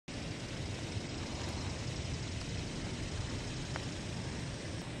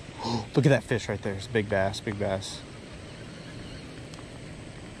Look at that fish right there. It's big bass, big bass.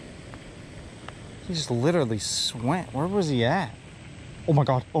 He just literally swam. Where was he at? Oh my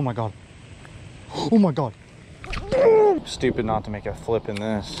God, oh my God. Oh my God. Stupid not to make a flip in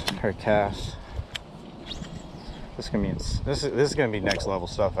this, or a cast. This is gonna be next level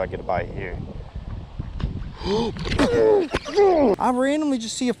stuff if I get a bite here. I randomly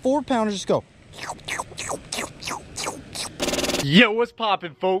just see a 4-pounder just go. Yo, what's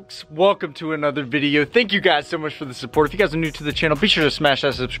poppin', folks? Welcome to another video. Thank you guys so much for the support. If you guys are new to the channel, be sure to smash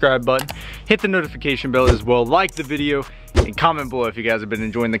that subscribe button, hit the notification bell as well, like the video, and comment below if you guys have been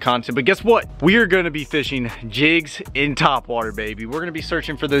enjoying the content. But guess what? We are gonna be fishing jigs in topwater, baby. We're gonna be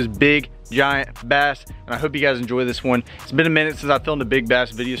searching for those big, giant bass, and I hope you guys enjoy this one. It's been a minute since I filmed a big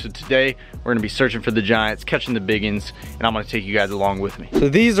bass video, so today we're gonna be searching for the giants, catching the biggins, and I'm gonna take you guys along with me. So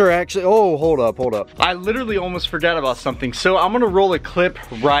these are actually, oh, hold up. I literally almost forgot about something, so I'm gonna roll a clip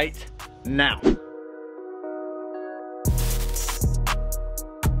right now.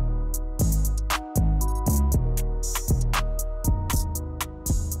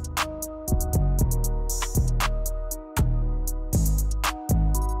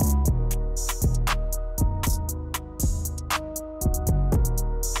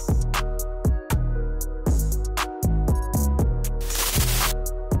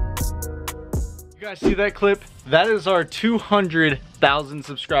 You guys see that clip? That is our 200,000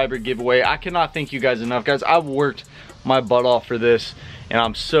 subscriber giveaway. I cannot thank you guys enough, guys. I've worked my butt off for this, and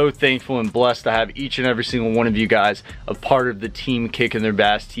I'm so thankful and blessed to have each and every single one of you guys a part of the team Kicking Their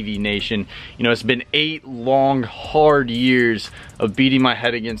Bass TV Nation. You know, it's been 8 long, hard years of beating my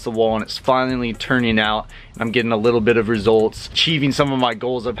head against the wall, and it's finally turning out, and I'm getting a little bit of results, achieving some of my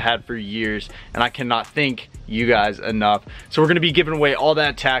goals I've had for years, and I cannot thank you guys enough. So we're gonna be giving away all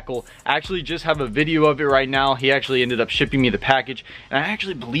that tackle. I actually just have a video of it right now. He actually ended up shipping me the package, and I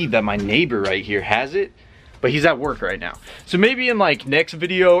actually believe that my neighbor right here has it, but he's at work right now. So maybe in like next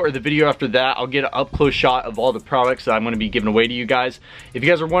video or the video after that, I'll get an up close shot of all the products that I'm gonna be giving away to you guys. If you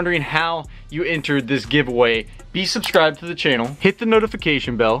guys are wondering how you entered this giveaway, be subscribed to the channel, hit the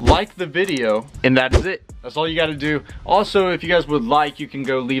notification bell, like the video, and that is it. That's all you gotta do. Also, if you guys would like, you can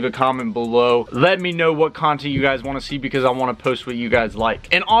go leave a comment below. Let me know what content you guys wanna see, because I wanna post what you guys like.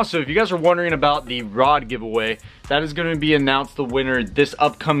 And also, if you guys are wondering about the rod giveaway, that is gonna be announced the winner this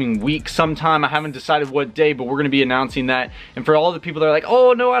upcoming week sometime. I haven't decided what day, but we're gonna be announcing that. And for all the people that are like,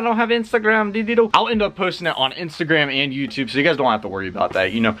 oh no, I don't have Instagram, I'll end up posting it on Instagram and YouTube, so you guys don't have to worry about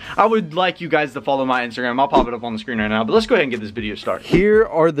that. You know, I would like you guys to follow my Instagram. I'll pop it up on the screen right now, but let's go ahead and get this video started. Here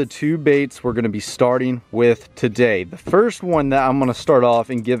are the 2 baits we're gonna be starting with today. The first one that I'm gonna start off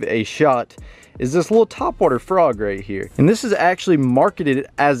and give a shot is this little topwater frog right here. And this is actually marketed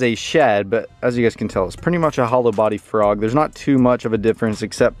as a shad, but as you guys can tell, it's pretty much a hollow body frog. There's not too much of a difference,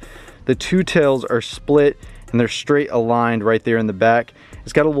 except the 2 tails are split and they're straight aligned right there in the back.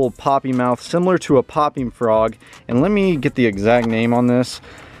 It's got a little poppy mouth similar to a popping frog. And let me get the exact name on this.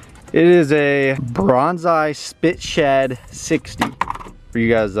 It is a bronze-eye spit shad 60. For you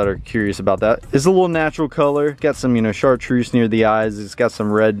guys that are curious about that. It's a little natural color. Got some, you know, chartreuse near the eyes. It's got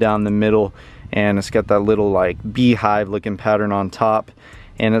some red down the middle, and it's got that little like beehive looking pattern on top.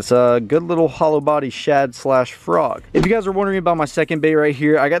 And it's a good little hollow body shad slash frog. If you guys are wondering about my second bait right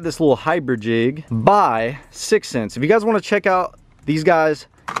here, I got this little hybrid jig by 6 cents. If you guys want to check out these guys,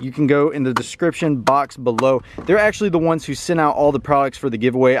 you can go in the description box below. They're actually the ones who sent out all the products for the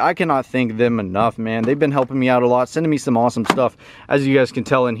giveaway. I cannot thank them enough, man. They've been helping me out a lot, sending me some awesome stuff, as you guys can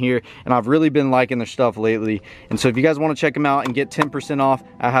tell in here, and I've really been liking their stuff lately. And so if you guys want to check them out and get 10% off,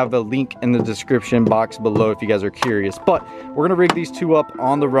 I have a link in the description box below if you guys are curious. But we're gonna rig these 2 up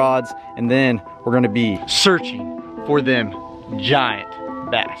on the rods, and then we're gonna be searching for them giant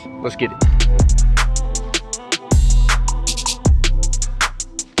bass. Let's get it.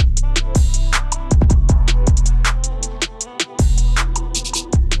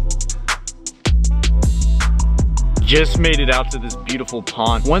 Just made it out to this beautiful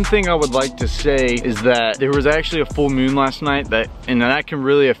pond. One thing I would like to say is that there was actually a full moon last night, and that can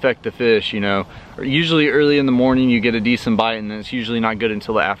really affect the fish, you know. Usually early in the morning you get a decent bite, and then it's usually not good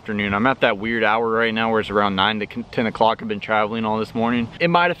until the afternoon. I'm at that weird hour right now where it's around 9 to 10 o'clock. I've been traveling all this morning. It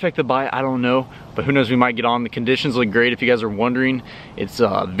might affect the bite, I don't know, but who knows, we might get on. The conditions look great if you guys are wondering. It's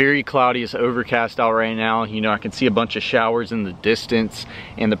very cloudy, it's overcast out right now. You know, I can see a bunch of showers in the distance,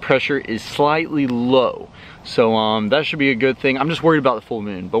 and the pressure is slightly low. So that should be a good thing. I'm just worried about the full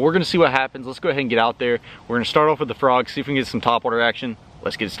moon, but we're gonna see what happens. Let's go ahead and get out there. We're gonna start off with the frogs, see if we can get some topwater action.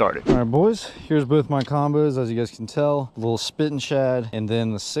 Let's get started. All right, boys, here's both my combos. As you guys can tell, a little spit and shad, and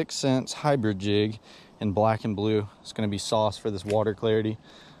then the 6 cents hybrid jig in black and blue. It's gonna be sauce for this water clarity.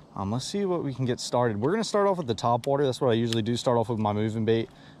 Let's see what we can get started. We're gonna start off with the top water. That's what I usually do, start off with my moving bait.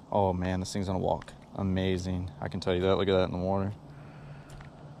 Oh man, this thing's gonna walk amazing. I can tell you that. Look at that in the water.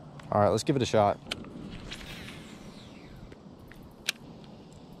 All right, let's give it a shot.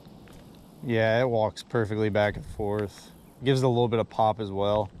 Yeah, it walks perfectly back and forth. Gives it a little bit of pop as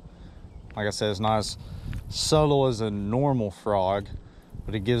well. Like I said, it's not as subtle as a normal frog,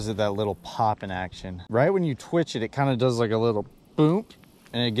 but it gives it that little pop in action. Right when you twitch it, it kind of does like a little boom,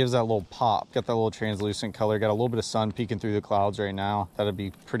 and it gives that little pop. Got that little translucent color. Got a little bit of sun peeking through the clouds right now. That'd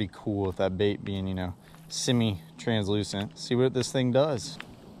be pretty cool with that bait being, you know, semi-translucent. See what this thing does.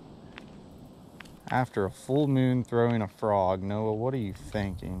 After a full moon throwing a frog, Noah, what are you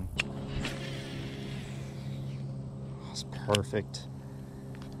thinking? That's perfect.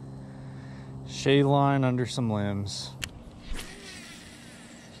 Shade line under some limbs.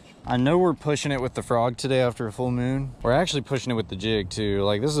 I know we're pushing it with the frog today after a full moon. We're actually pushing it with the jig too.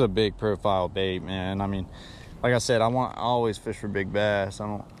 Like, this is a big profile bait, man. I mean, like I said, I always fish for big bass. I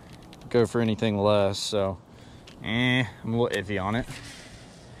don't go for anything less, so I'm a little iffy on it.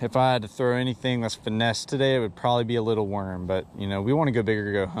 If I had to throw anything that's finesse today, it would probably be a little worm, but you know, we want to go big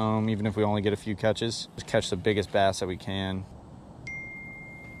or go home, even if we only get a few catches. Just catch the biggest bass that we can.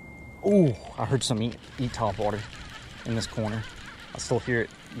 Ooh, I heard some eat top water in this corner. I still hear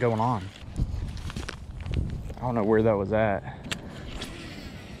it going on. I don't know where that was at.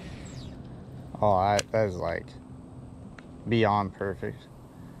 Oh, that is like beyond perfect.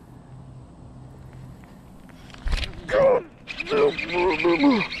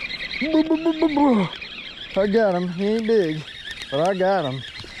 I got him. He ain't big, but I got him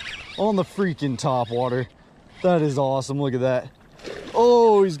on the freaking top water. That is awesome. Look at that.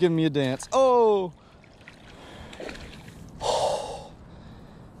 Oh, he's giving me a dance. Oh,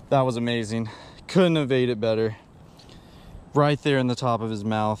 that was amazing. Couldn't have ate it better. Right there in the top of his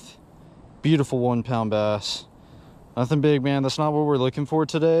mouth. Beautiful 1 pound bass. Nothing big, man. That's not what we're looking for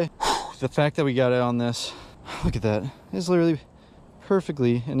today. The fact that we got it on this, look at that. It's literally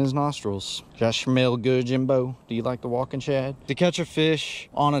perfectly in his nostrils. That smell good, Jimbo. Do you like the walking shad? To catch a fish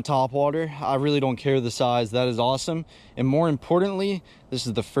on a topwater, I really don't care the size. That is awesome. And more importantly, this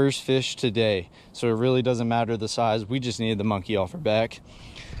is the first fish today, so it really doesn't matter the size. We just needed the monkey off our back.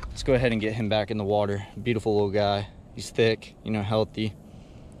 Let's go ahead and get him back in the water. Beautiful little guy. He's thick, you know, healthy.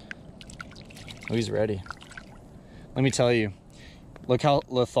 Oh, he's ready. Let me tell you, look how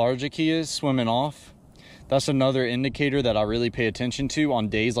lethargic he is swimming off. That's another indicator that I really pay attention to on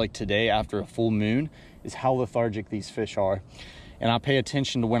days like today after a full moon, is how lethargic these fish are. And I pay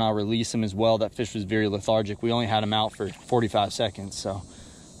attention to when I release them as well. That fish was very lethargic. We only had him out for 45 seconds. So,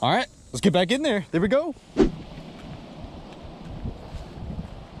 all right, let's get back in there. There we go.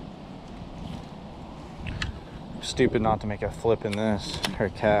 Stupid not to make a flip in this, or a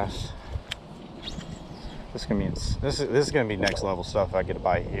cast. This is gonna be next level stuff if I get a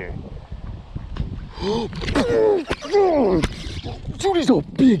bite here. Dude, he's a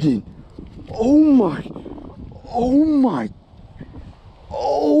biggin'. Oh my. Oh my.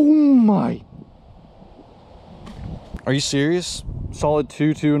 Oh my. Are you serious? Solid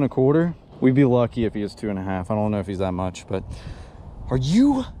 2.25. We'd be lucky if he is 2.5. I don't know if he's that much, but are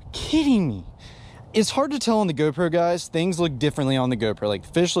you kidding me? It's hard to tell on the GoPro, guys. Things look differently on the GoPro. Like,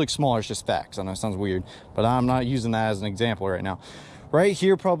 fish look smaller, it's just facts. I know it sounds weird, but I'm not using that as an example right now. Right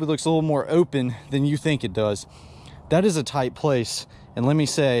here probably looks a little more open than you think it does. That is a tight place. And let me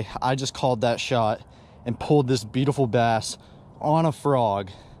say, I just called that shot and pulled this beautiful bass on a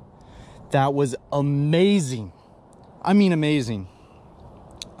frog. That was amazing. I mean, amazing.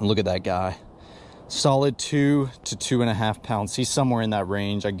 And look at that guy. Solid 2 to 2.5 pounds. He's somewhere in that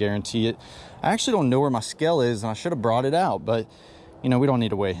range, I guarantee it. I actually don't know where my scale is, and I should have brought it out, but you know, we don't need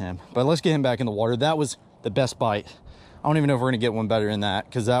to weigh him. But let's get him back in the water. That was the best bite. I don't even know if we're gonna get one better than that,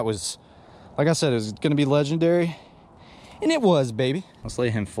 because that was, like I said, it was gonna be legendary. And it was, baby. Let's lay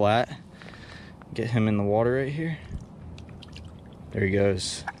him flat. Get him in the water right here. There he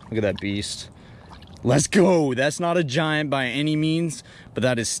goes. Look at that beast. Let's go. That's not a giant by any means, but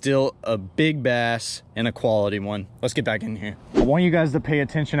that is still a big bass and a quality one. Let's get back in here. I want you guys to pay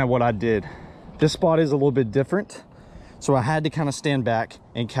attention at what I did. This spot is a little bit different, so I had to kind of stand back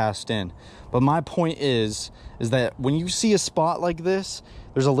and cast in. But my point is that when you see a spot like this,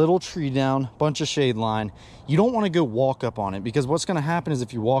 there's a little tree down, bunch of shade line. You don't want to go walk up on it, because what's going to happen is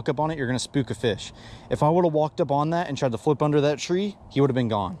if you walk up on it, you're going to spook a fish. If I would have walked up on that and tried to flip under that tree, he would have been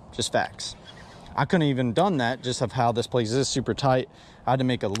gone. Just facts. I couldn't even done that just of how this place is super tight. I had to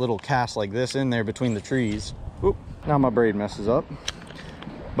make a little cast like this in there between the trees. Oop, now my braid messes up.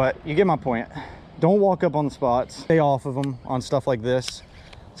 But you get my point. Don't walk up on the spots. Stay off of them on stuff like this.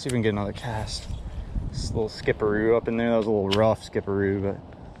 see if we can get another cast. This little skipperoo up in there. That was a little rough skipperoo, but.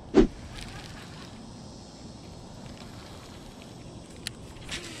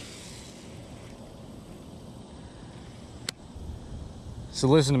 So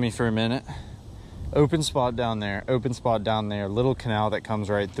listen to me for a minute. Open spot down there, open spot down there, little canal that comes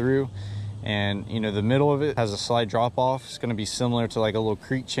right through. And you know, the middle of it has a slight drop off. It's gonna be similar to like a little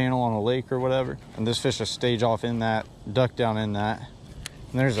creek channel on a lake or whatever. And this fish will stage off in that, duck down in that.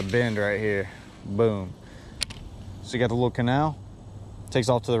 And there's a bend right here, boom. So you got the little canal, takes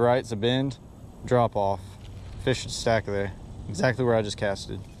off to the right, it's a bend, drop off. Fish should stack there, exactly where I just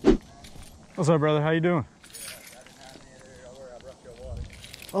casted. What's up, brother, how you doing?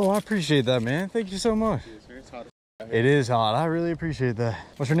 Oh, I appreciate that, man. Thank you so much. It's hot. It is hot. I really appreciate that.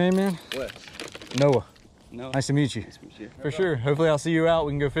 What's your name, man? Wes. Noah. No. Nice to meet you. Nice to meet you. For sure. Hopefully I'll see you out.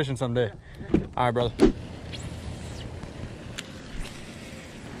 We can go fishing someday. All right, brother.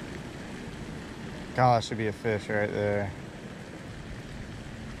 Gosh, should be a fish right there.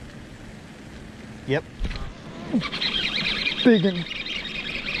 Yep. Big one.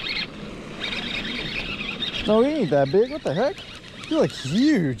 No, he ain't that big. What the heck? You look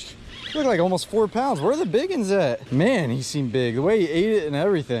huge. You look like almost 4 pounds. Where are the big ones at? Man, he seemed big. The way he ate it and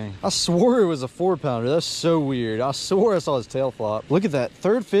everything. I swore it was a 4-pounder. That's so weird. I swore I saw his tail flop. Look at that.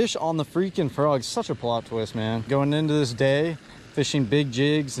 Third fish on the freaking frogs. Such a plot twist, man. Going into this day, fishing big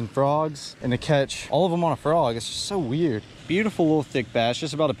jigs and frogs, and to catch all of them on a frog. It's just so weird. Beautiful little thick bass,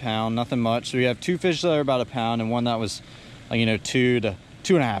 just about a pound, nothing much. So we have 2 fish that are about a pound and one that was, like, you know, 2 to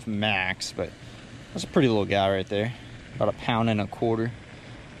 2.5 max. But that's a pretty little guy right there. About 1.25 pounds.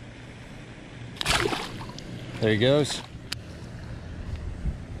 There he goes.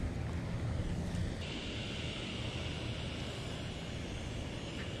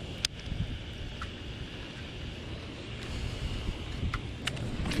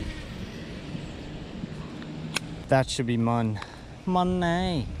 That should be money.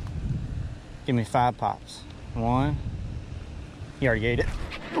 Give me 5 pops. 1. He already ate it.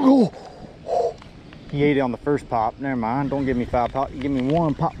 Oh! He ate it on the first pop. Never mind. Don't give me 5 pop. Give me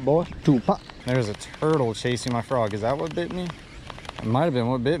 1 pop, boy. 2 pop. There's a turtle chasing my frog. Is that what bit me? It might have been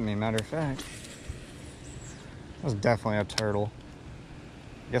what bit me, matter of fact. That was definitely a turtle.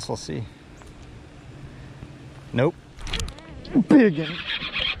 Guess we'll see. Nope. Biggin.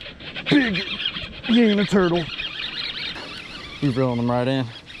 Biggin. He ain't a turtle. He's reeling him right in.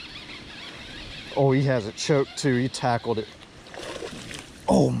 Oh, he has it choked too. He tackled it.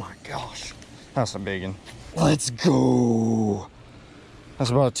 Oh my gosh. That's a big one. Let's go.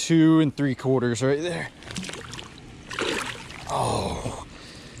 That's about 2 3/4 right there. Oh,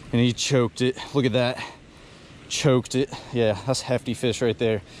 and he choked it. Look at that. Choked it. Yeah, that's hefty fish right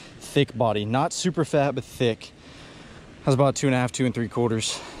there. Thick body, not super fat, but thick. That's about 2.5, 2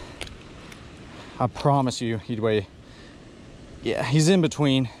 3/4. I promise you, he'd weigh. Yeah, he's in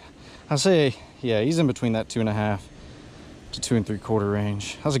between. I say, yeah, he's in between that 2.5 to 2 3/4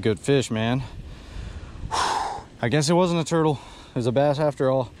 range. That's a good fish, man. I guess it wasn't a turtle. It was a bass after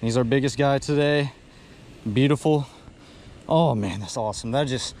all. He's our biggest guy today. Beautiful. Oh man, that's awesome. That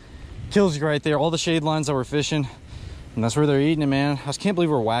just kills you right there. All the shade lines that we're fishing, and that's where they're eating it, man. I just can't believe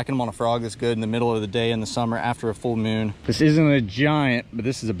we're whacking them on a frog this good in the middle of the day in the summer after a full moon. This isn't a giant, but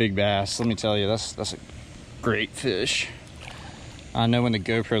this is a big bass. Let me tell you, that's a great fish. I know when the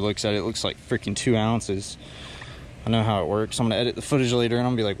GoPro looks at it, it looks like freaking 2 ounces. I know how it works. I'm gonna edit the footage later and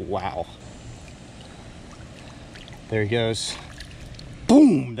I'm gonna be like, wow. There he goes.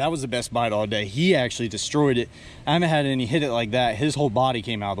 Boom! That was the best bite all day. He actually destroyed it. I haven't had any hit it like that. His whole body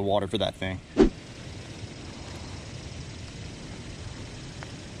came out of the water for that thing.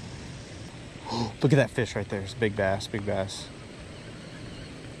 Look at that fish right there. It's big bass, big bass.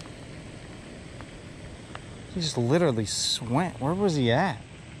 He just literally swam. Where was he at?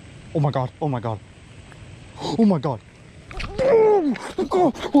 Oh my God, oh my God. Oh my God. Oh my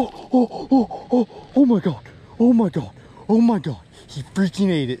God. Oh my God. Oh my God. Oh my God. He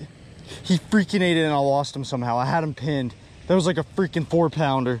freaking ate it. He freaking ate it and I lost him somehow. I had him pinned. That was like a freaking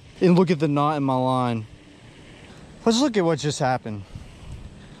 4-pounder. And look at the knot in my line. Let's look at what just happened.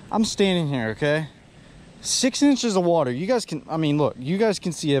 I'm standing here, okay? 6 inches of water. You guys can, I mean, look, you guys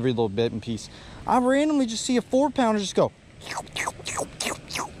can see every little bit and piece. I randomly just see a 4-pounder just go.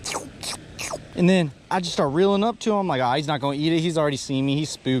 And then I just start reeling up to him. Like, oh, he's not going to eat it. He's already seen me. He's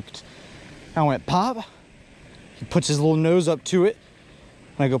spooked. I went, pop. He puts his little nose up to it.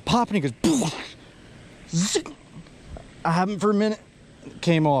 And I go, pop. And he goes, zip. I have him for a minute. It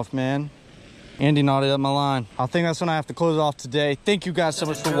came off, man. Andy knotted up my line. I think that's when I have to close off today. Thank you guys so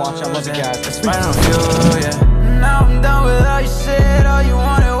much for watching. I love you guys. Now I'm done with all you said, all you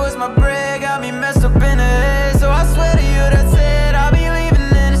wanted.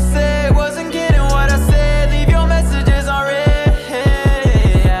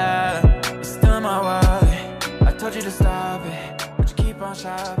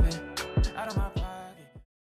 shop.